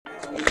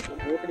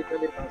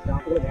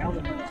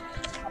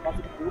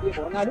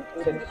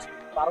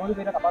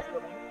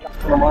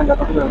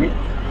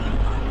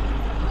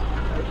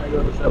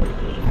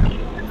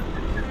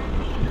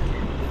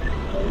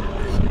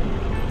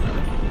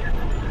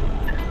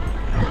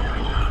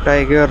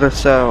Tiger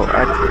Reserve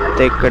at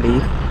Thekkady.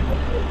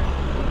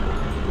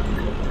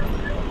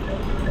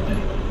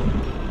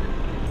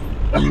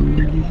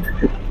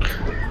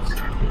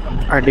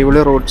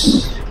 അടിപൊളി roads.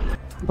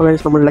 അപ്പോൾ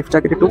നമ്മൾ ലൈഫ്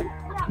ജാക്കറ്റ് ഇട്ടു.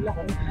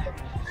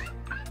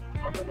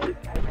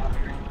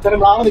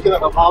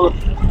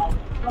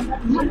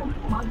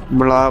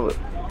 മ്ലാവ്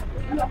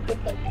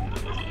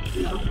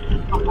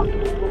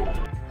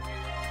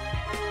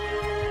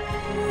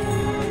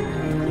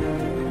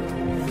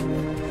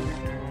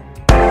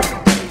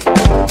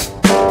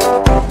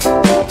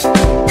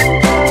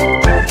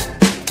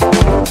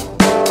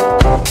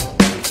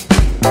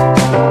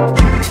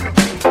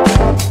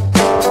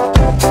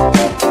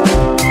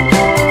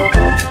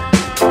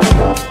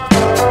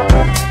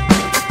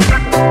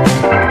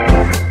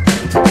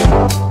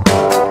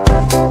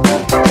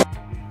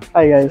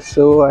Hi guys,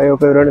 so I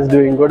hope everyone is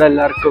doing good.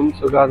 എല്ലാവർക്കും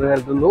സുഖാന്ന്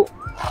കരുതുന്നു.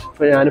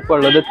 അപ്പോൾ ഞാനിപ്പോൾ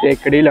ഉള്ളത്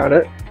തേക്കടിയിലാണ്.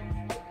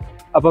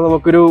 അപ്പോൾ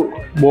നമുക്കൊരു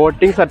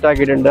ബോട്ടിംഗ് സെറ്റ്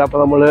ആക്കിയിട്ടുണ്ട്. അപ്പോൾ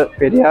നമ്മൾ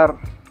പെരിയാർ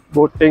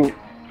ബോട്ടിംഗ്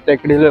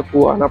തേക്കടിയിൽ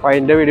പോവാണ്. അപ്പോൾ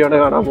അതിൻ്റെ വീഡിയോ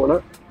ആണ് കാണാൻ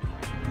പോകുന്നത്.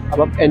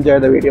 അപ്പം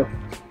എൻജോയ് ദ വീഡിയോ.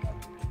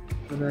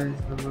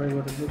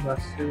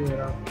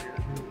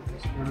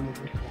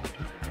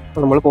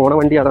 നമ്മൾ പോണ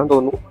വണ്ടി അതാന്ന്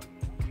തോന്നുന്നു.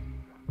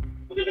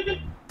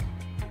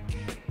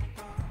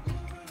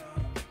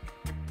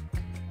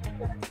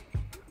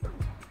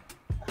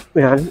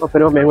 ഞാനും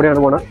അപ്പനും അമ്മയും കൂടെയാണ്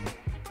പോണത്.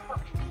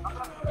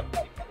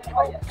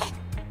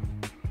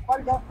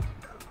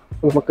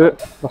 നമുക്ക്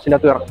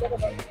ബസ്സിനകത്ത് കയറാം.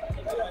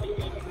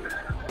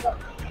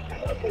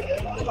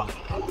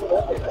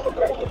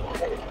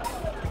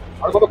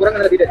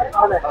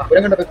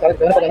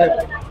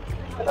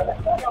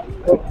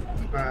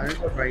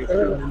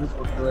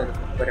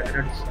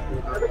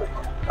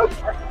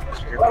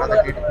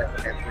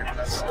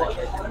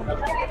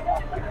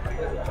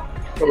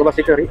 നമുക്ക്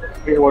ബസ്സിൽ കയറി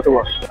ഇങ്ങോട്ട്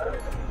പോവാം.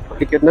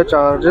 ടിക്കറ്റിൻ്റെ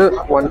ചാർജ്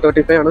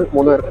 135 ആണ്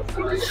 3 പേർക്ക്.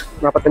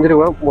 45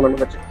 രൂപ 3 എണ്ണം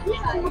വെച്ച്.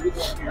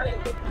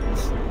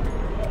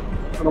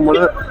 നമ്മൾ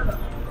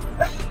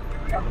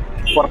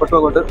പുറപ്പെട്ടു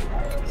അങ്ങോട്ട്.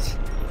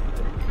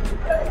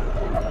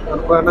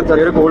 നമുക്ക് കാരണം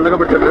ചെറിയൊരു ഗോൾഡൊക്കെ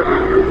പെട്ടിട്ടുണ്ട്.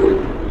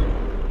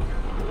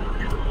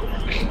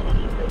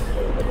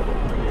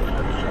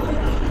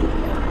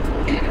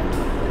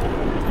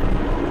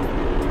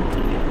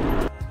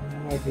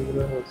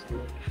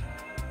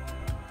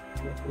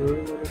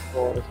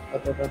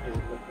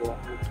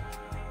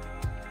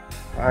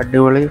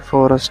 അടിപൊളി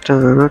ഫോറസ്റ്റ്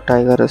ആണ്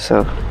tiger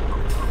reserve.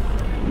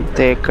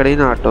 Thekkady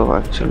നാട്ടോ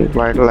actually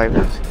wild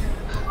life.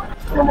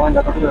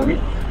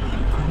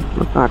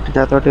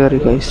 കാട്ടിനകത്തോട്ട് കയറി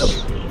ഗൈസ്.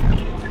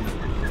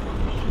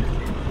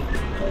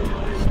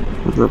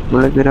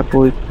 നമ്മളിങ്ങനെ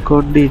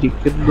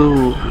പോയിക്കൊണ്ടിരിക്കുന്നു.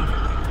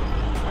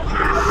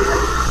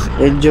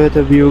 Enjoy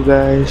the view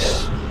guys.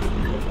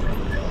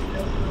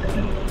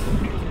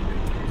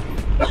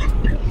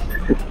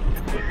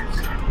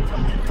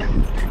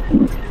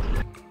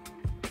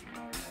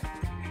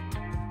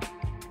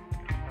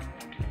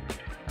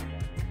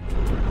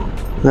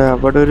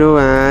 അവിടെ ഒരു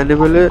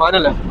ആനിമല്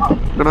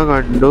ഇങ്ങനെ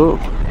കണ്ടു.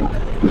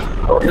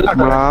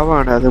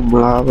 മ്ലാവാണ് അത്.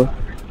 മ്ലാവ്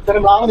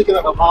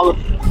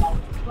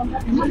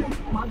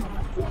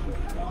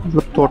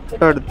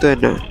തൊട്ടടുത്ത്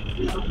തന്നെ.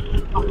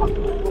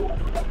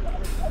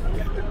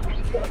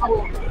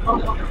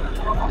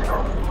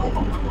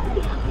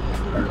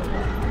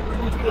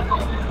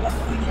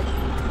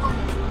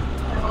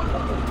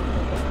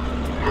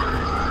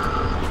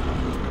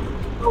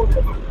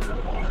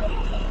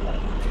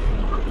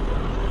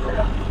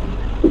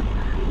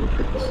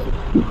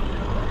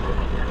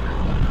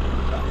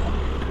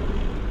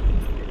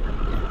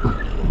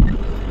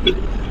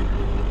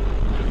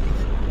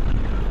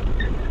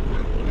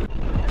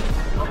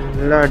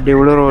 നല്ല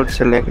അടിപൊളി റോഡ്സ്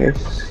അല്ലേ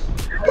ഗൈസ്.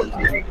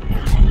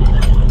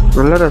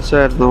 നല്ല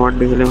രസമായിരുന്നു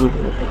വണ്ടിയിലും.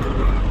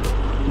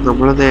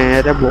 നമ്മൾ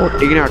നേരെ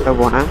ബോട്ടിങ്ങിനാട്ടോ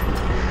പോണേ.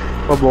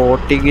 അപ്പോൾ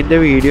ബോട്ടിങ്ങിൻ്റെ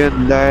വീഡിയോ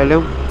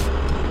എന്തായാലും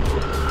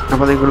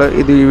അപ്പോൾ നിങ്ങൾ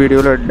ഇത് ഈ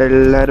വീഡിയോയിലുണ്ട്.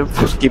 എല്ലാവരും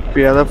സ്കിപ്പ്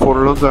ചെയ്യാതെ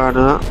ഫുള്ളും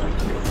കാണുക.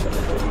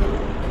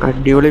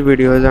 അടിപൊളി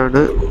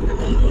വീഡിയോസാണ്.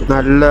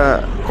 നല്ല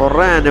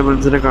കുറേ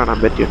ആനിമൽസിനെ കാണാൻ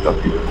പറ്റി കേട്ടോ.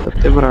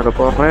 സത്യം പറയാമല്ലോ,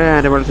 കുറേ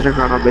ആനിമൽസിനെ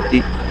കാണാൻ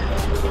പറ്റി.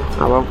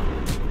 അപ്പം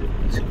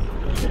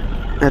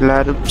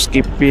എല്ലാവരും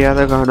സ്കിപ്പ്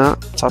ചെയ്യാതെ കാണുക.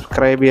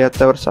 സബ്സ്ക്രൈബ്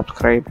ചെയ്യാത്തവർ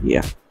സബ്സ്ക്രൈബ്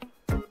ചെയ്യുക.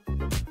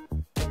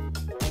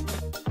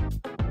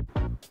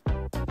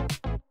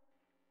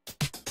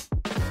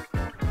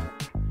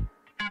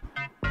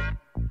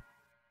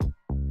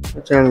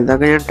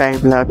 ചിലതൊക്കെ ഞാൻ ടൈം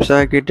ലാപ്സ്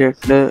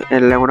ആക്കിയിട്ടുണ്ട്.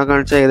 എല്ലാം കൂടെ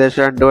കാണിച്ചാൽ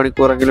ഏകദേശം 2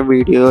 മണിക്കൂറെങ്കിലും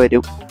വീഡിയോ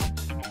വരും.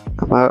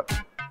 അപ്പോൾ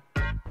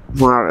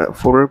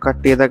ഫുൾ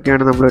കട്ട്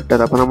ചെയ്തൊക്കെയാണ് നമ്മൾ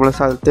ഇട്ടത്. അപ്പോൾ നമ്മൾ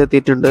സ്ഥലത്ത്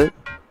എത്തിയിട്ടുണ്ട്.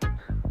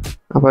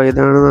 അപ്പോൾ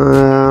ഇതാണ്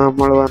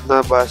നമ്മൾ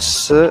വന്ന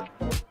ബസ്.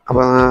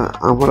 അപ്പോൾ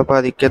നമ്മൾ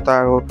പതുക്കെ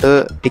താഴോട്ട്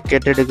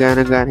ടിക്കറ്റ്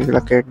എടുക്കാനും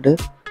കാര്യങ്ങളൊക്കെ ഉണ്ട്.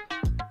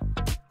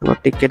 അപ്പോൾ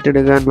ടിക്കറ്റ്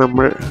എടുക്കാൻ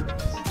നമ്മൾ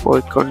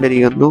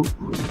പോയിക്കൊണ്ടിരിക്കുന്നു.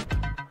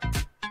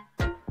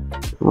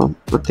 അപ്പം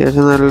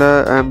അത്യാവശ്യം നല്ല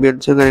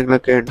ആംബിയൻസും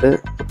കാര്യങ്ങളൊക്കെ ഉണ്ട്.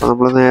 അപ്പം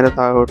നമ്മൾ നേരെ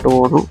താഴോട്ട്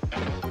പോകണം.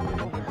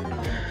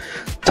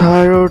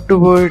 താഴോട്ട്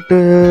പോയിട്ട്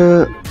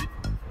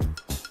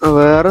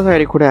വേറെ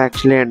സൈഡിൽ കൂടെ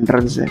ആക്ച്വലി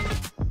എൻട്രൻസ്.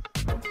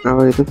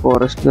 അപ്പോൾ ഇത്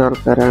ഫോറസ്റ്റ്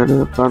ആൾക്കാരാണ്.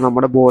 അപ്പോൾ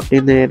നമ്മുടെ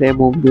ബോട്ടിൽ നേരെ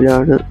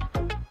മുമ്പിലാണ്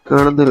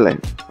കാണുന്നില്ലേ,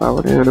 അപ്പോൾ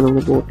അവിടെയാണ്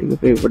നമ്മൾ ബോട്ടിങ്.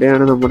 അപ്പോൾ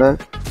ഇവിടെയാണ് നമ്മുടെ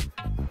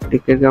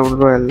ടിക്കറ്റ്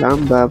കൗണ്ടറും എല്ലാം,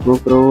 ബാബു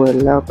ക്രൂ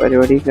എല്ലാ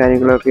പരിപാടിയും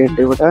കാര്യങ്ങളൊക്കെ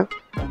ഉണ്ട് ഇവിടെ.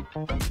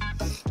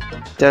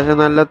 അത്യാവശ്യം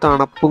നല്ല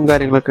തണുപ്പും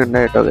കാര്യങ്ങളൊക്കെ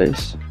ഉണ്ടായിട്ടോ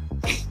ഗൈസ്.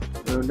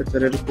 അതുകൊണ്ട്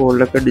ചെറിയൊരു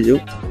കോളിലൊക്കെ അടിച്ചു.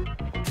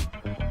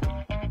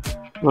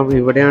 അപ്പം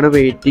ഇവിടെയാണ്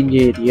വെയിറ്റിംഗ്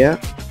ഏരിയ.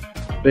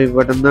 അപ്പോൾ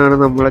ഇവിടെ നിന്നാണ്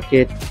നമ്മളെ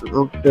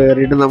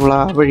കയറിയിട്ട് നമ്മൾ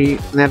ആ വഴി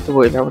നേരത്തെ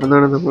പോയില്ല, അവിടെ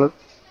നിന്നാണ് നമ്മൾ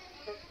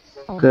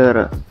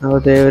കയറുക. അപ്പോൾ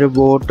അതേ ഒരു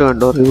ബോട്ട്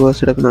കണ്ടോ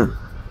റിവേഴ്സ് എടുക്കണ.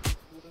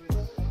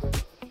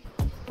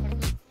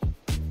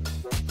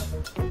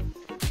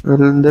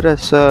 എന്ത്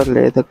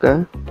രസമല്ലേ ഇതൊക്കെ.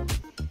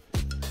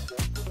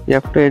 You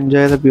have to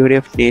enjoy the beauty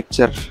of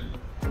nature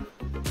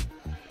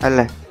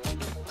അല്ലേ.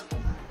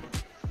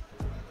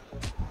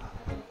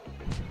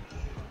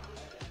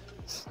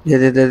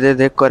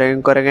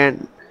 കുരങ്ങൻ.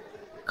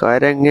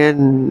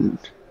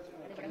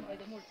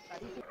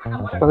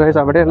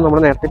 അവിടെയാണ് നമ്മൾ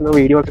നേരത്തെ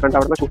വീഡിയോ ഒക്കെ കണ്ട്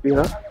അവിടെ ഷൂട്ട്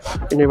ചെയ്ത.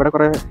 പിന്നെ ഇവിടെ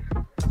കുറെ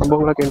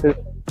സംഭവങ്ങളൊക്കെ ഉണ്ട്.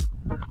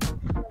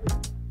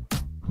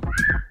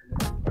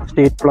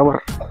 സ്റ്റേറ്റ് ഫ്ലവർ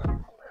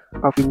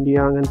ഓഫ് ഇന്ത്യ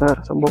അങ്ങനത്തെ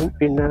സംഭവം,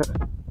 പിന്നെ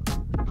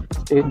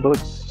സ്റ്റേറ്റ്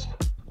ബേർഡ്സ്,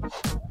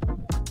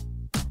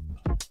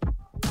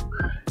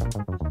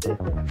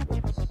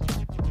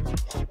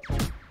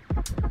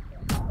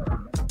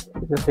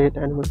 പിന്നെ സ്റ്റേറ്റ്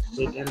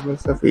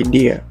ആനിമൽസ് ഓഫ്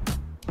ഇന്ത്യ.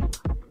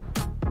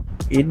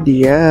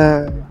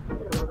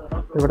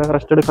 ഇവിടെ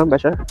റെസ്റ്റ് എടുക്കാം,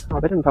 പക്ഷെ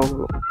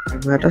അവരുണ്ടാവുന്നുള്ളൂ.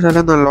 മറ്റേ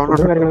സ്ഥലം നല്ലോണം.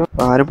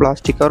 ആരും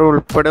പ്ലാസ്റ്റിക് കവർ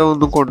ഉൾപ്പെടെ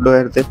ഒന്നും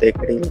കൊണ്ടുവരരുത്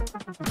തേക്കടിയിൽ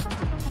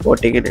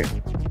ബോട്ടിങ്ങിന്.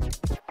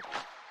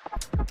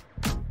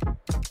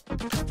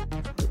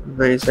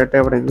 നൈസായിട്ട്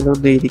എവിടെയെങ്കിലും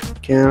ഒന്ന്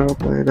ഇരിക്കാനുള്ള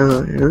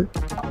പ്ലാനാണ്.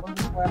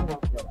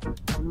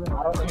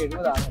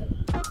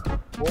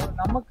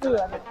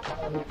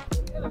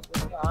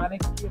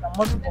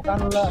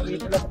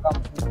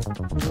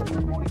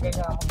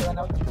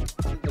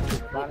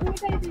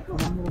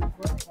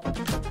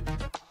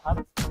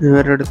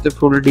 ഇവരുടെ അടുത്ത്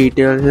ഫുൾ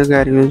ഡീറ്റെയിൽസും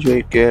കാര്യങ്ങളും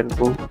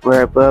ചോദിക്കുമായിരുന്നു.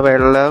 ഇപ്പോൾ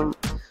വെള്ളം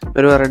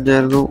അവർ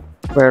പറഞ്ഞായിരുന്നു,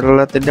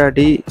 വെള്ളത്തിൻ്റെ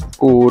അടി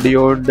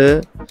കൂടിയോണ്ട്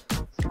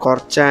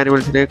കുറച്ച്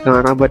ആനിമൽസിനെ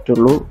കാണാൻ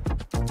പറ്റുള്ളൂ.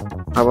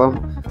 അപ്പം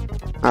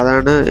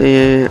അതാണ് ഈ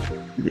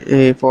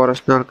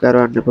ഫോറസ്റ്റ് ആൾക്കാർ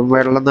പറഞ്ഞത്. ഇപ്പം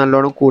വെള്ളം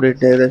നല്ലോണം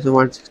കൂടിയിട്ട് ഏകദേശം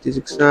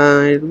 166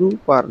 ആയിരുന്നു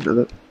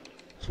പറഞ്ഞത്.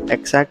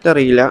 എക്സാക്ട്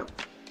അറിയില്ല.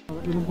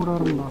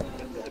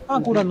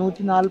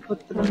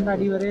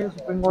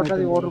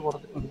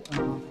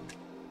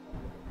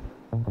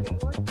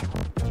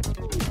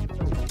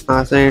 ആ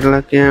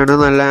സൈഡിലൊക്കെയാണ്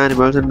നല്ല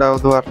ആനിമൽസ് ഉണ്ടാവും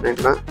എന്ന്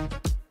പറഞ്ഞേക്കണം.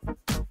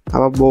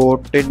 അപ്പൊ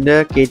ബോട്ടിന്റെ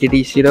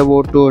KTDCയുടെ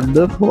ബോട്ടും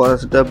ഉണ്ട്,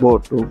 ഫോറസ്റ്റിന്റെ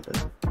ബോട്ടും ഉണ്ട്.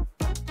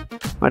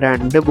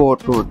 2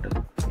 ബോട്ടും ഉണ്ട്.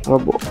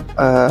 അപ്പൊ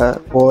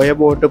പോയ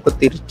ബോട്ട് ഇപ്പൊ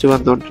തിരിച്ചു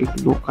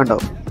വന്നോണ്ടിരിക്കുന്നു. കണ്ടോ,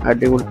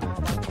 അടിപൊളി.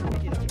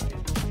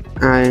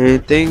 I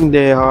think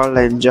they all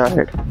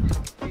enjoyed.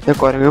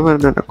 കുരങ്ങൻ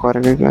പറഞ്ഞോ,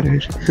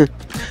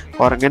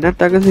 കുരങ്ങനെ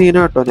അറ്റാക്ക്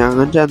സീനാട്ടോ.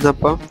 ഞങ്ങൾ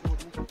ചെന്നപ്പം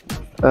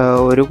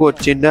ഒരു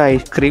കൊച്ചിന്റെ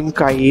ഐസ്ക്രീം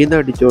കയ്യിൽ നിന്ന്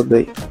അടിച്ചോണ്ട്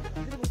പോയി.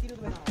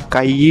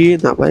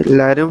 അപ്പൊ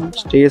എല്ലാരും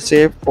സ്റ്റേ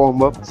സേഫ്.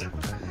 പോകുമ്പം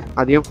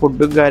അധികം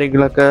ഫുഡും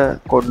കാര്യങ്ങളൊക്കെ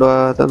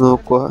കൊണ്ടുപോകാതെ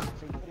നോക്കുക.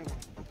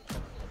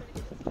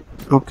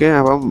 ഓക്കെ,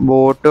 അപ്പം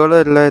ബോട്ടുകൾ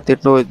എല്ലാം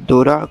എത്തിയിട്ടുണ്ടോ.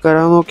 ദൂരം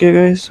ആൾക്കാരാ നോക്കിയ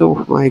guys. Oh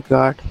my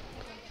God,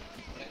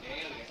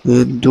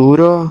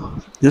 ദൂരോ.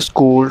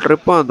 School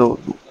ട്രിപ്പാന്ന്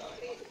തോന്നുന്നു.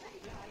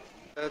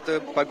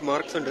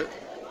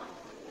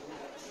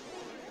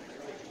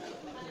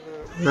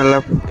 നല്ല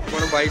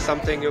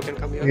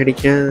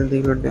മേടിക്കാൻ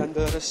എന്തെങ്കിലും ഉണ്ട്.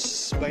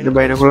 പിന്നെ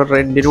ബൈനോക്കുലർ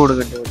റെന്റിന്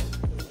കൊടുക്കണ്ടേ.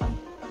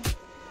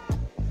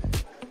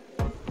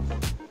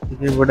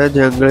 പിന്നെ ഇവിടെ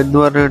ജംഗിൾ എന്ന്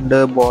പറഞ്ഞിട്ടുണ്ട്,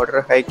 ബോർഡർ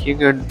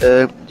ഹൈക്കിംഗ് ഉണ്ട്,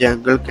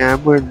 ജംഗിൾ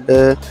ക്യാമ്പ് ഉണ്ട്,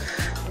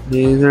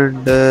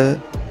 ഉണ്ട്.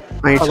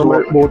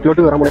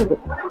 ബോട്ടിലോട്ട് കയറാൻ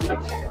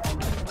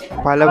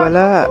പല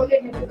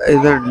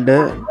ഇതുണ്ട്.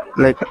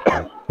 ലൈക്ക്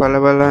പല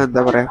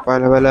എന്താ പറയാ,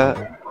 പല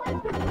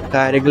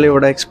കാര്യങ്ങൾ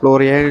ഇവിടെ എക്സ്പ്ലോർ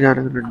ചെയ്യാൻ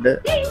ഞാനുണ്ട്.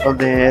 അപ്പം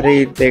നേരെ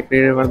ഈ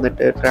തേക്കടിയിൽ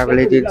വന്നിട്ട് ട്രാവൽ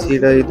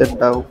ഏജൻസിയുടെ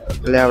ഇതുണ്ടാവും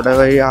അല്ലെ, അവിടെ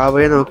വഴി ആ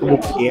വഴി നമുക്ക്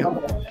ബുക്ക് ചെയ്യാം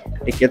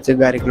ടിക്കറ്റ്സും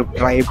കാര്യങ്ങളും.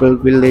 ട്രൈബൽ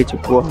വില്ലേജ്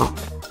പോവാം,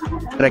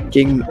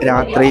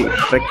 രാത്രി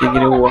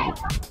ട്രെക്കിങ്ങിന് പോവാം.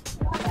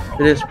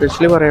 പിന്നെ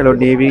എസ്പെഷ്യലി പറയാലോ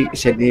നേവി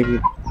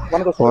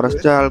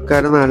ഫോറസ്റ്റ്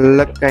ആൾക്കാർ നല്ല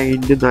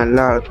കൈൻഡ്, നല്ല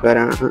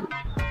ആൾക്കാരാണ്.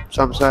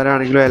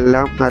 സംസാരമാണെങ്കിലും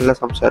എല്ലാം നല്ല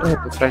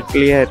സംസാരമായിരുന്നു,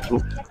 ഫ്രണ്ട്ലി ആയിരുന്നു.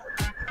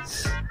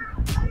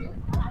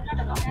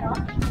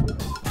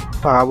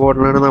 ആ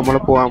ബോർഡിലാണ് നമ്മൾ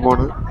പോകാൻ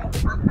പോണത്.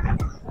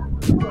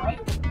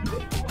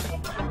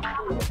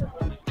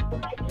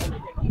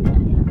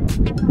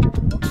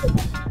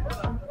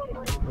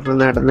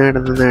 നടന്ന്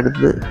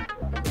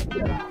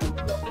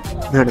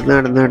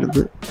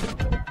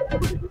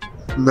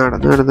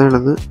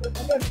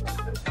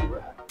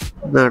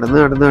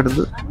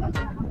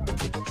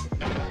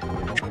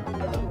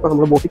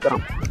നമ്മൾ ബോട്ടിൽ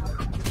കയറാം.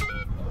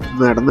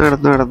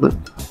 നടന്ന്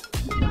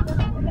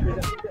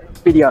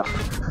പെരിയാർ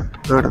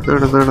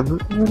നടന്ന്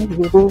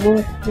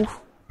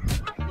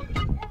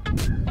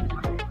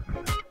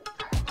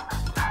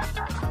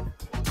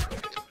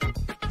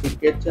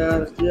ടിക്കറ്റ്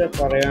ചാർജ്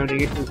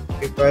പറയുകയാണെങ്കിൽ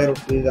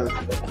 ₹55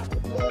 ആണ്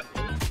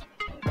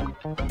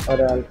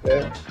ഒരാൾക്ക്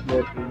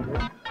ബോട്ടിന്.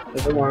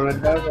 ഇത്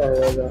വളരെ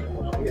കുറവാണ്.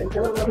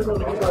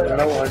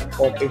 ഞങ്ങളുടെ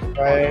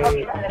 145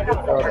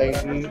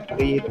 തുടങ്ങി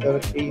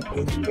 330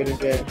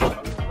 350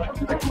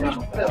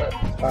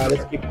 കാല്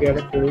സ്കിപ്പ്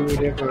ചെയ്യാതെ ഫുൾ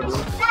വീഡിയോ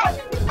കാണും.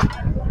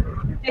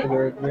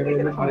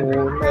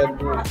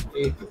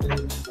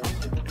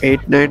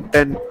 8, 9,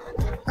 10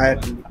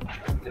 ആയിരുന്നു.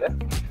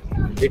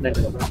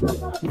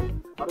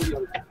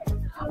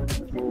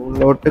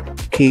 മുകളിലോട്ട്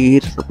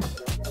കീറുന്നു.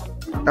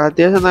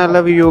 അത്യാവശ്യം നല്ല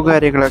വ്യൂ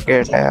കാര്യങ്ങളൊക്കെ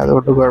ഉണ്ടായി,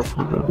 അതുകൊണ്ട്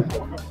കുഴപ്പമൊന്നുമില്ല.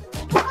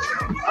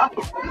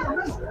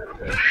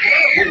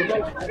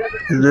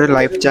 ഇന്ന്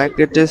ലൈഫ്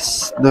ജാക്കറ്റ്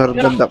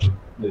നിർബന്ധം,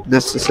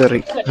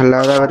 നെസസറി,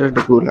 അല്ലാതെ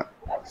അവരെടുക്കൂല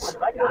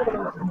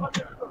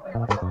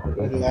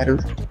എല്ലാരും.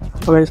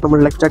 നമ്മൾ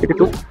ലൈഫ് ജാക്കറ്റ്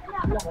ഇട്ടു.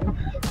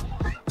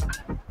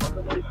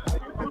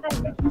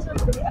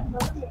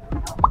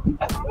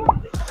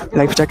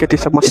 Life jacket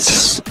is a must.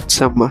 It's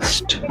a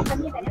must.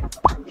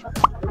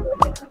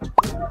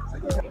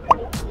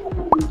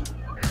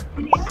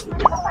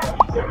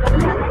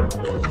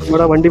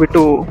 ഇവിടെ വണ്ടി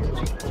വിട്ടു.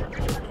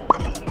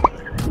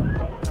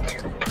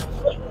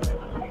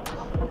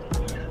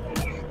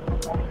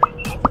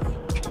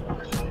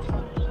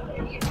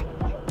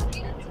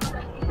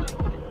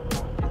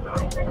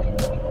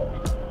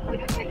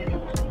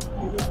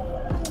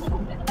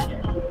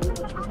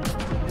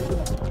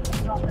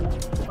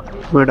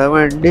 ഇവിടെ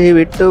വണ്ടി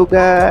വിട്ടു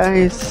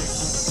ഗൈസ്.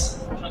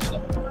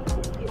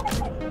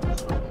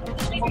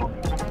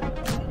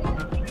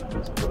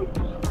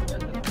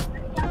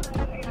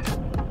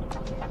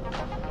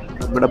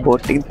 നമ്മുടെ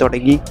ബോട്ടിങ്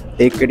തുടങ്ങി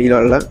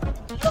തേക്കടിയിലുള്ള.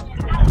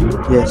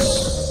 യെസ്,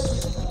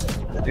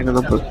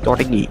 നമ്മൾ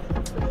തുടങ്ങി.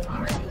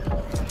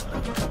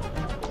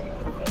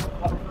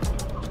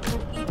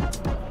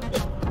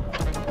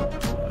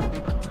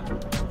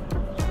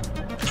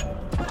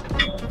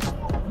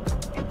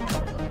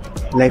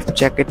 Life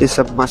jacket is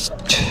A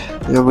must.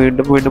 ഞാൻ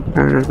വീണ്ടും വീണ്ടും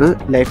പറയുന്നത്,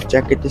 life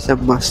jacket is A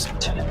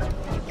must.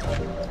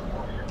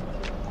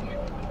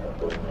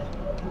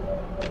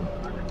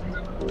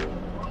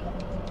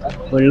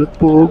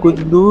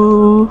 പോകുന്നു.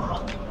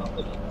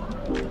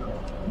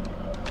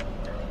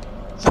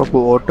 ഇപ്പൊ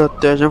ബോട്ട്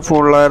അത്യാവശ്യം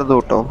ഫുള്ളായിരുന്നു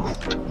കേട്ടോ.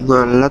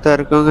 നല്ല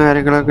തിരക്കും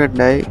കാര്യങ്ങളൊക്കെ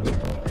ഉണ്ടായി.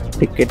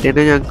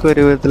 ടിക്കറ്റിന് ഞങ്ങൾക്ക്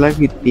ഒരു വിധത്തിലാണ്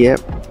കിട്ടിയ.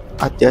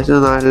 അത്യാവശ്യം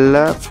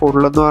നല്ല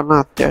ഫുള്ളെന്ന് പറഞ്ഞാൽ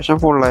അത്യാവശ്യം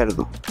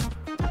ഫുള്ളായിരുന്നു.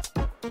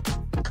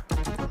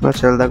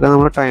 ചിലതൊക്കെ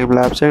നമ്മൾ ടൈം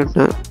ലാപ്സ്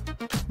ഉണ്ട്.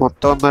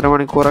 മൊത്തം 1.5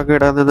 മണിക്കൂറൊക്കെ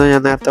ഇടാൻ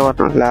ഞാൻ നേരത്തെ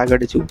പറഞ്ഞു, ലാഗ്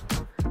അടിച്ചു.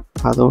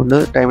 അതുകൊണ്ട്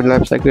ടൈം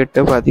ലാപ്സൊക്കെ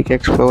ഇട്ട് പതിക്കെ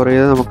എക്സ്പ്ലോർ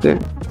ചെയ്ത് നമുക്ക്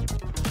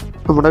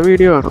നമ്മുടെ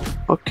വീഡിയോ കാണും.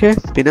 ഓക്കെ,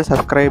 പിന്നെ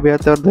സബ്സ്ക്രൈബ്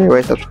ചെയ്യാത്തവർ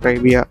ദയവായി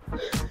സബ്സ്ക്രൈബ് ചെയ്യുക.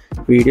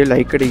 വീഡിയോ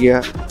ലൈക്ക് അടിക്കുക.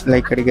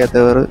 ലൈക്ക്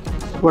അടിക്കാത്തവർ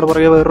ഇവിടെ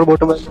പുറകെ വേറൊരു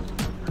ബോട്ട്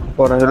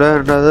പുറകിൽ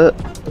വേണ്ടത്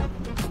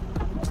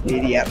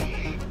പെരിയാർ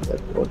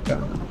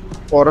ബോട്ടാണ്.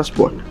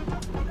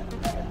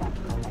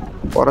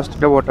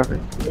 ഫോറസ്റ്റിൻ്റെ ബോട്ടാണ്.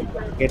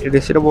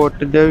 KTDCയുടെ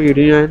ബോട്ടിൻ്റെ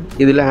വീഡിയോ ഞാൻ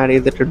ഇതിൽ ആഡ്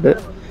ചെയ്തിട്ടുണ്ട്,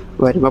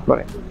 വരുമ്പോൾ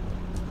പറയാം.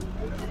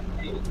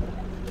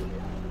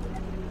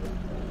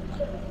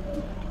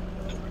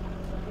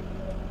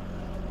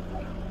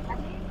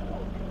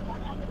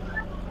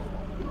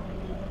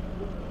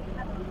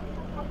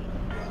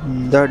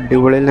 എന്താ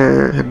അടിപൊളി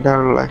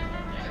ലാൻഡാണല്ലേ,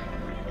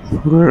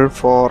 ഫുൾ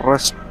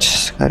ഫോറസ്റ്റ്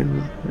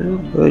കാര്യങ്ങൾ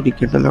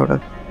ഇരിക്കണ്ടല്ലോ അവിടെ.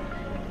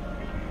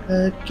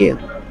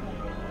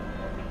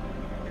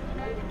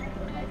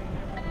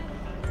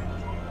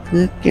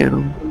 ഇതൊക്കെയാണോ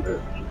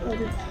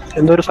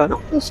എന്തോ ഒരു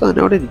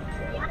സാധനം അവിടെ ഇരിക്കും.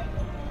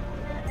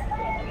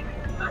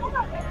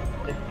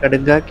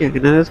 കടുങ്കാക്കി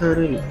അങ്ങനെ ഒരു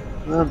സാധനമില്ല,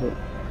 അതാണോ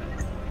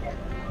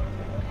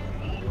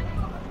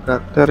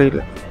കറക്റ്റ്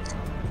അറിയില്ല.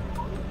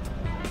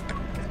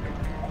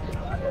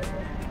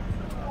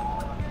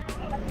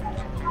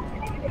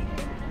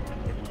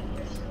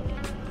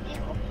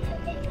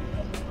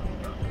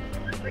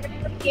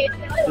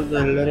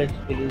 നല്ലൊരു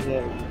എക്സ്പീരിയൻസ്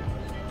ആയിരുന്നു.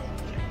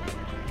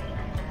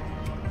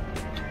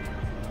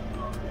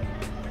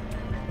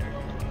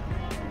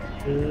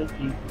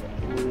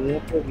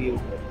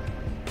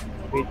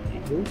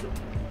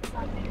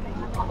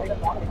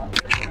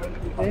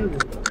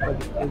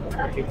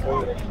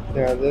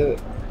 അത്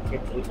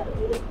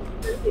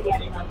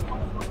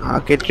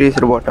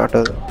KTDCയുടെ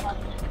ബോട്ടാട്ടോ.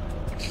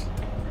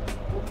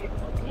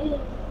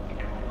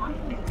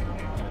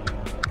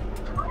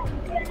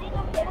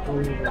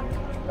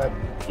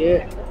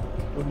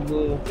 ഒന്ന്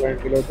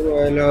ഫ്രണ്ടിലോട്ട്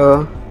പോയാലോ?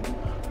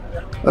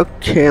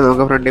 ഓക്കെ,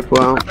 നമുക്ക് ഫ്രണ്ടിൽ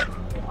പോവാം.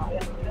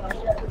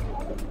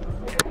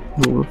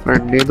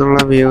 ഫ്രണ്ടിൽ നിന്നുള്ള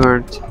വ്യൂ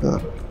കാണിച്ചത്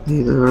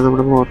ഇതാണ്.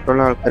 നമ്മുടെ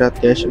ബോട്ടിലുള്ള ആൾക്കാർ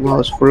അത്യാവശ്യം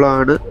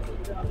ഹൗസ്ഫുള്ളാണ്.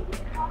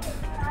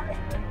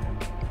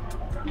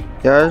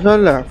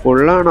 അത്യാവശ്യമല്ല,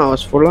 ഫുള്ളാണ്,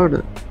 ഹൗസ്ഫുള്ളാണ്.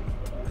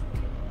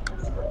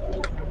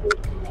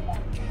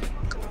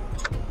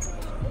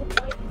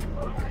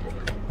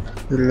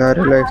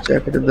 എല്ലാവരും ലൈഫ്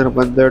ജാക്കറ്റ്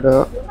നിർബന്ധം ഇടുക.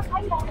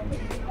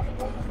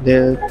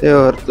 ദേഹത്തെ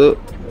ഓർത്ത്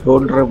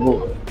ഡോണ്ട്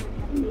റിമൂവ്.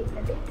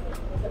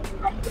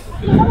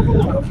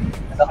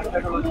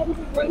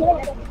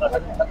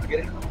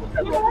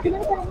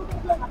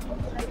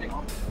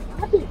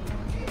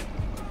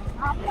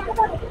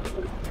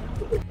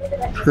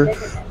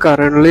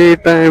 കറന്റ് ഈ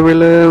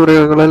ടൈമിൽ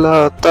മൃഗങ്ങളെല്ലാം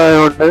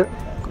അകത്തായതുകൊണ്ട്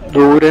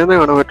ദൂരെന്ന്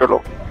കാണാൻ പറ്റുള്ളൂ.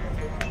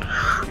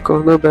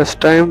 ബെസ്റ്റ്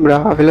ടൈം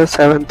രാവിലെ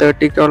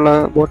 7:30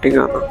 ബോട്ടിംഗ്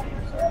ആണ്.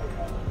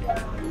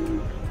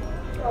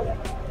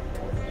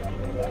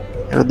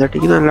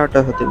 7:30 നല്ല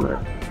കേട്ടോ സത്യം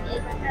പറയാം.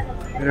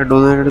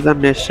 2-3 നേരം അടുത്ത്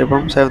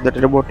അന്വേഷിച്ചപ്പം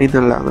 7:30 ബോട്ടിംഗ്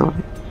നല്ലതാന്ന്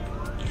പറഞ്ഞു.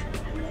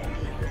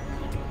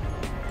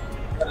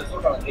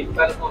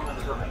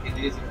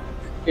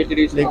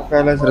 ലേക്ക്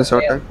പാലസ്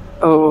റിസോർട്ട്.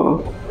 ഓ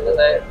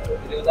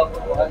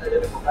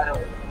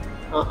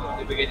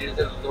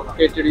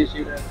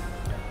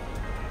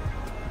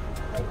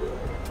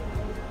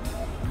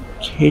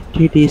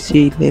KTDC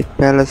Lake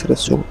Palace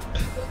Resort,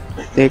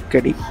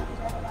 Thekkady.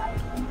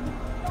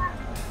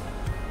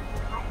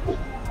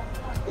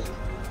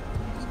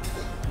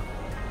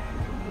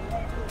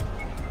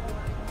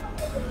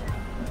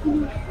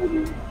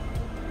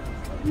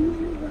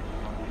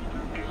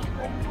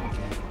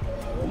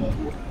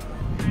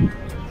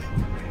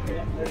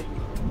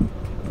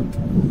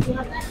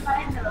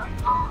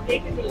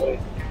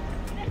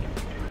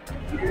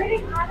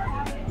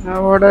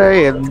 അവിടെ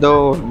എന്തോ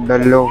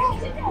ഉണ്ടല്ലോ,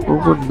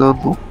 ഒന്ന്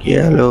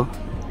നോക്കിയാലോ.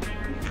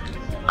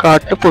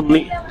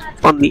 കാട്ടുപന്നി,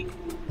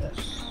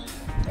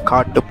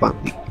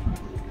 കാട്ടുപന്നി.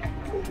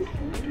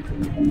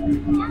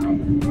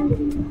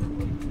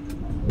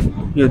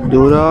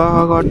 എന്തോരാ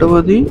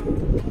കാട്ടുപന്നി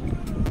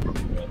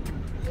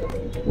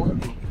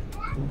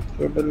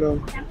കേട്ടല്ലോ.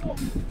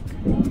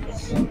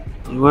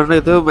 ഇവിടെ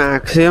ഇത്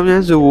മാക്സിമം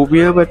ഞാൻ സൂം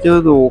ചെയ്യാൻ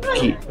പറ്റുമെന്ന്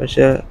നോക്കി,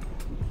 പക്ഷെ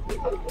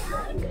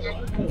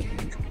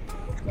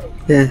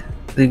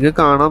നിങ്ങക്ക്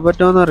കാണാൻ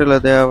പറ്റുമോന്ന് അറിയില്ല.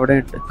 അതെ അവിടെ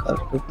ഉണ്ട്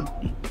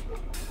കാട്ടുപന്നി.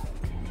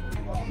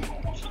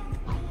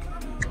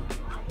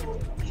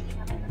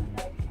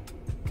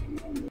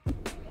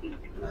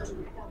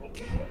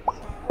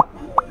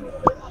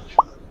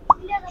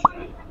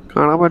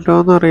 കാണാൻ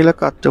പറ്റുമോന്ന് അറിയില്ല.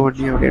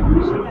 കാട്ടുപന്നി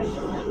അവിടെയുണ്ട്.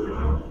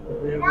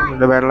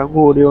 വെള്ളം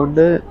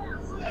കൂടിയോണ്ട്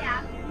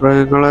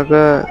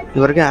മൃഗങ്ങളൊക്കെ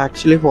ഇവർക്ക്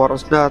ആക്ച്വലി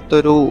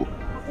ഫോറസ്റ്റിനകത്തൊരു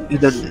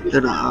ഇതുണ്ട്,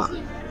 ഒരു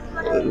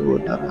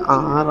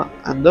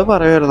എന്തോ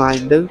പറയുമായിരുന്നു.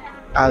 അതിന്റെ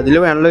അതില്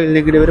വെള്ളം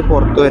ഇല്ലെങ്കിൽ ഇവര്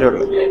പുറത്തു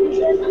വരുള്ളൂ.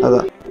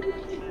 അതാ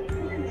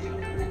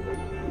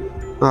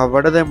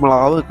അവിടെ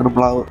മ്ലാവ് നിൽക്കണം,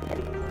 മ്ലാവ്.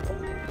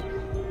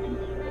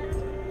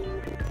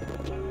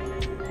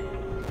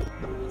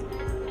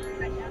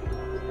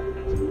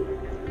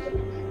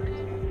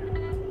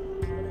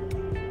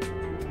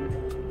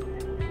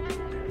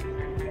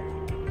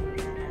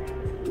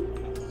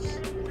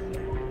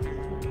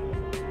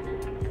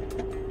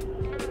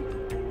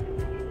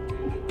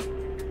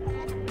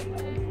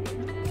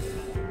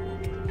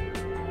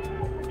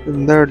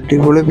 എന്താ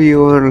അടിപൊളി വ്യൂ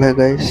ആണല്ലേ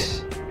ഗൈസ്.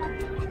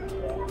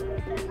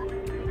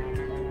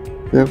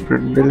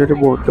 ഫ്രണ്ടിലൊരു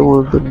ബോട്ട്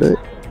പോകുന്നുണ്ട്.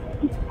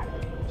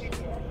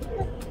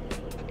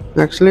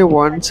 Actually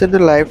once in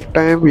A life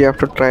time you have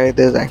to try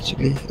this.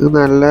 Actually ഇത്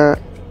നല്ല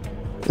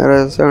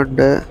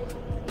രസമുണ്ട്.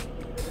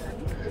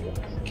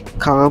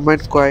 കാം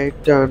ആൻഡ്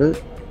ക്വയറ്റ് ആണ്.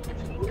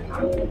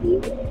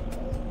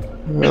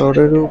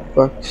 അവിടെ ഒരു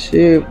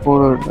പക്ഷി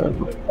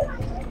പോണുണ്ടായിരുന്നു.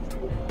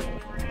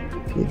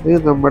 ഇത്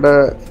നമ്മുടെ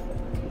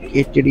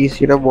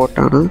KTDCയുടെ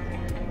ബോട്ടാണ്.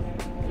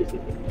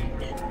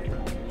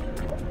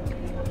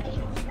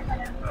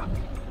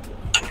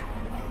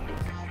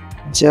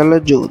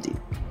 ജലജ്യോതി.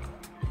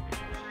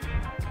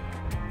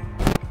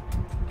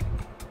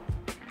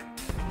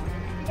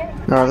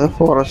 അത്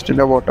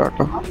ഫോറസ്റ്റിന്റെ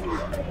ബോട്ടാട്ടോ.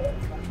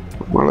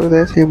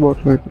 നമ്മളിതേ സെയിം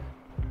ബോട്ടിലായിരുന്നു.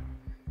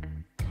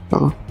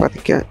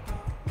 പതുക്കെ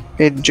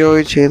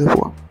എൻജോയ് ചെയ്ത്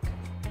പോവാം.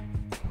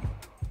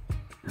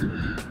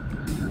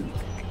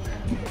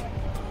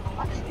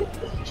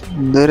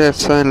 എന്ത്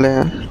രസമല്ലേ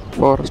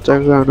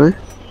ഫോറസ്റ്റൊക്കെ കാണാൻ.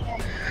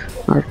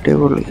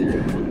 അടിപൊളി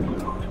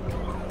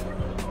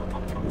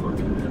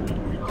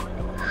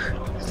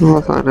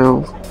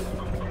സാധനവും.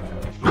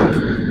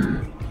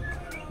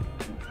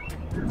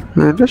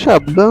 അതിന്റെ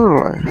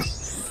ശബ്ദമാണല്ലേ,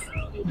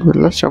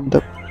 നല്ല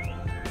ശബ്ദം.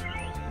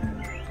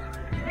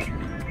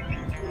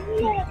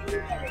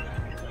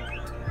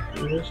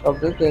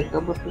 ശബ്ദം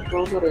കേൾക്കാൻ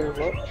പറ്റുന്നോന്ന്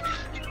അറിയുമ്പോ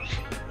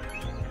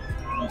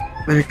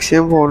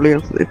മാക്സിമം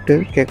വോളിയം ഇട്ട്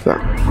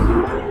കേൾക്കാം.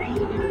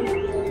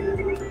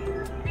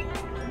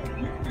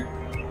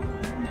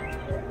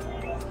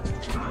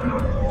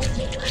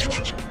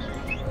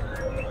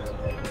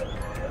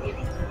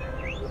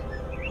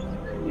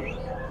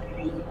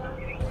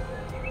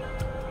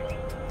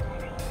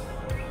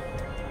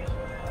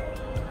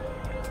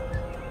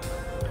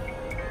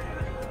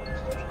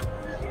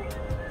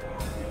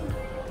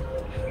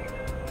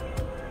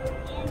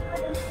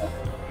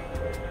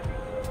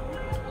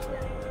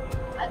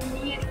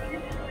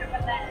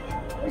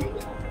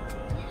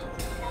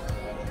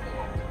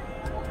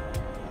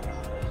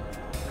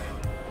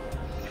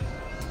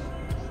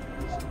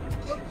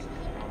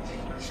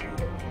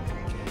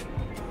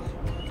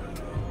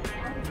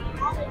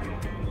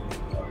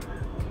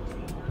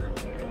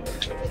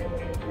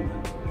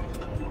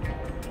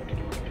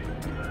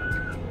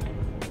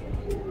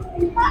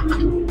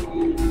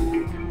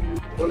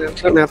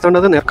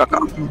 നേർത്തേണ്ടത് നേർക്കാക്ക,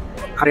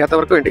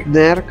 അറിയാത്തവർക്ക് വേണ്ടി.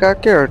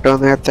 നേർക്കാക്ക കേട്ടോ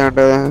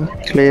നേർത്തേണ്ടത്.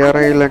 ക്ലിയർ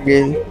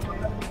ആയില്ലെങ്കിൽ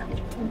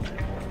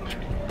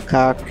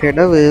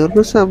കാക്കയുടെ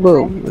വേറൊരു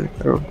സംഭവം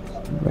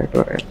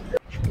പറയാം.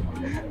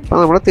 അപ്പൊ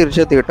നമ്മള്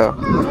തിരിച്ചെത്തി കേട്ടോ.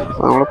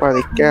 നമ്മള്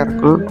പതുക്കെ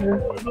ഇറക്കണം.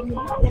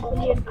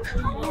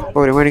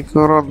 1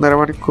 മണിക്കൂർ 1.5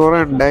 മണിക്കൂർ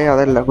ഉണ്ടായി.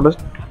 അതെല്ലാം കൂടെ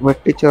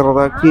വെട്ടി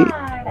ചെറുതാക്കി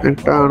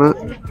ഇട്ടാണ്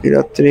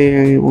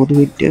 23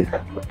 മിനിറ്റ്.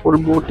 ഫുൾ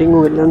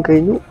ബോട്ടിങ്ങും എല്ലാം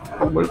കഴിഞ്ഞു.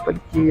 നമ്മൾ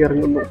പതുക്കി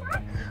ഇറങ്ങുന്നു.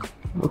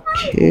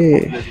 ഓക്കേ,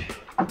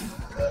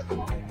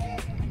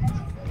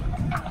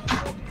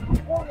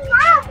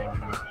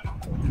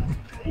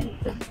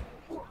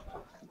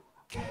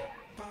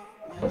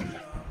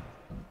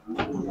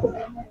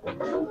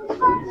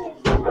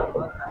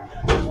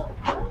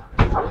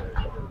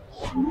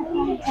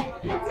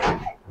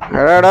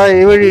 എടാടാ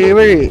ഈ വഴി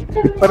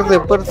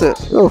ഇപ്പുറത്ത്.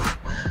 ഓഹ്,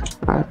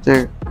 ആ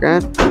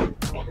ചെക്കൻ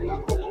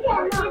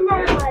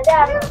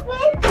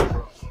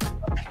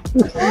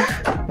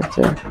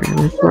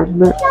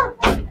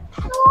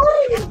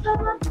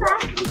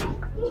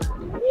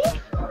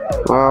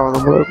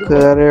നമ്മൾ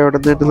കയറി അവിടെ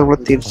നിന്നിട്ട് നമ്മൾ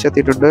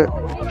തിരിച്ചെത്തിയിട്ടുണ്ട്.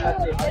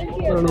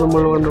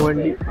 നമ്മൾ വന്ന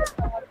വണ്ടി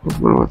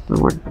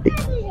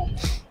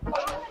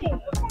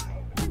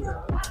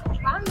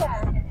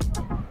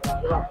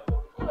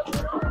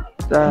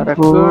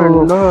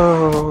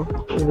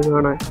ഇത്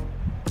കാണാൻ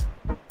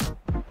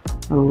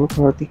നമ്മൾ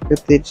പതുക്കെ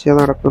തിരിച്ച്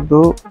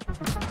നടക്കുന്നു.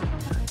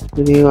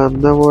 ഇനി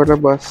വന്ന പോലെ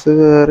ബസ്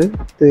കയറി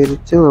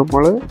തിരിച്ച്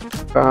നമ്മള്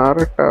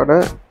കാറിട്ട് അവിടെ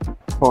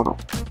പോണം.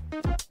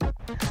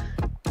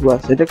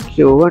 ബസ്സിന്റെ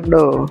ക്യൂ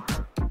ഉണ്ടോ?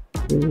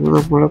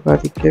 നമ്മള്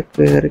പതുക്കെ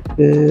കയറി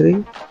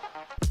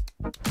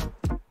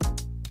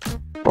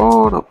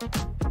പോണം.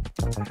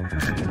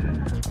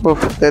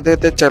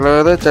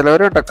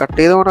 ചിലവരുണ്ടോ കട്ട്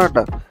ചെയ്ത് പോണ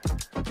കേട്ടോ.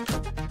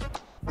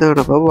 ഇതാണ്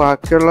അപ്പൊ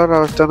ബാക്കിയുള്ളവരുടെ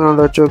അവസ്ഥ ഒന്ന്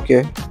ആലോചിച്ച്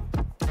നോക്കിയേ.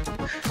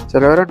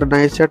 ചിലവരുണ്ട്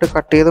നൈസായിട്ട്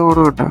കട്ട് ചെയ്ത് പോണ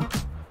കേട്ടോ.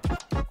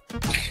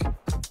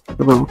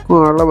 നമുക്ക്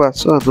പോകാനുള്ള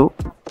ബസ് വന്നു,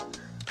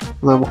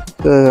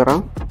 നമുക്ക്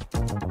കയറാം.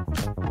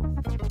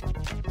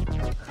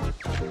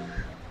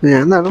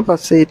 ഞാൻ നല്ല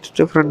ബസ്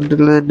സീറ്റ്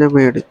ഫ്രണ്ടിൽ തന്നെ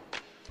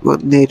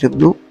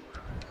വന്നിരുന്നു.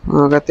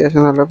 നമുക്ക്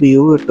അത്യാവശ്യം നല്ല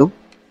വ്യൂ കിട്ടും.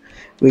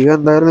 വ്യൂ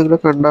എന്തായാലും നിങ്ങൾ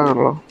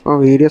കണ്ടാണല്ലോ. അപ്പോൾ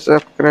വീഡിയോ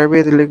സബ്സ്ക്രൈബ്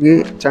ചെയ്തില്ലെങ്കിൽ,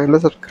 ചാനൽ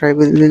സബ്സ്ക്രൈബ്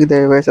ചെയ്തില്ലെങ്കിൽ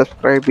ദയവായി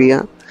സബ്സ്ക്രൈബ്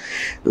ചെയ്യുക.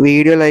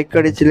 വീഡിയോ ലൈക്ക്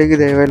അടിച്ചില്ലെങ്കിൽ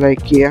ദയവായി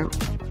ലൈക്ക്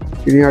ചെയ്യുക.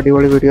 ഇനി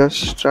അടിപൊളി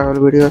വീഡിയോസ്, ട്രാവൽ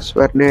വീഡിയോസ്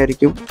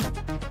വരുന്നതായിരിക്കും.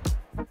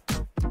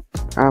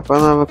 അപ്പം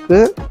നമുക്ക്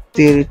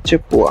തിരിച്ച്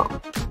പോവാം.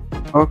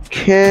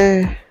 ഓക്കേ,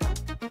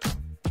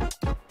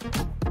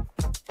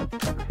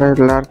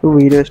 എല്ലാവർക്കും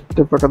വീഡിയോ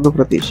ഇഷ്ടപ്പെട്ടെന്ന്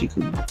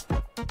പ്രതീക്ഷിക്കുന്നു.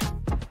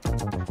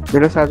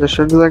 നിങ്ങളുടെ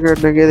സജഷൻസ് ഒക്കെ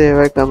ഉണ്ടെങ്കിൽ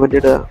ദയവായി കമന്റ്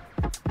ഇടുക.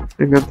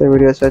 എങ്ങനത്തെ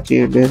വീഡിയോസാണ്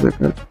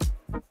ചെയ്യേണ്ടതെന്നൊക്കെ.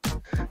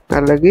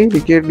 അല്ലെങ്കിൽ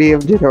എനിക്ക്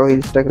DM ചെയ്തോ.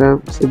 ഇൻസ്റ്റാഗ്രാം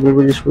സിമ്പിൾ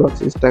വിനീഷ്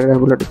വ്ളോഗ്സ്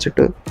ഇൻസ്റ്റാഗ്രാമിൽ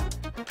അടിച്ചിട്ട്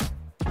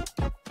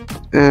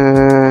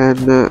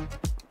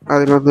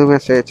അതിലൊന്ന്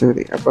മെസ്സേജ് അയച്ചാൽ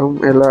മതി. അപ്പം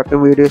എല്ലാവർക്കും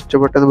വീഡിയോ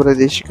ഇഷ്ടപ്പെട്ടെന്ന്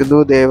പ്രതീക്ഷിക്കുന്നു.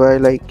 ദയവായി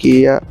ലൈക്ക്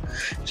ചെയ്യുക,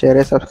 ഷെയർ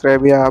ചെയ്യുക,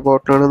 സബ്സ്ക്രൈബ് ചെയ്യുക. ആ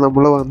ബോട്ടിലാണ്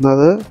നമ്മൾ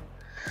വന്നത്.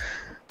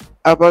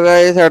 അപ്പോൾ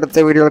ഗൈസ്,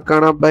 അടുത്ത വീഡിയോയിൽ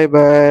കാണാം. Bye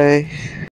bye.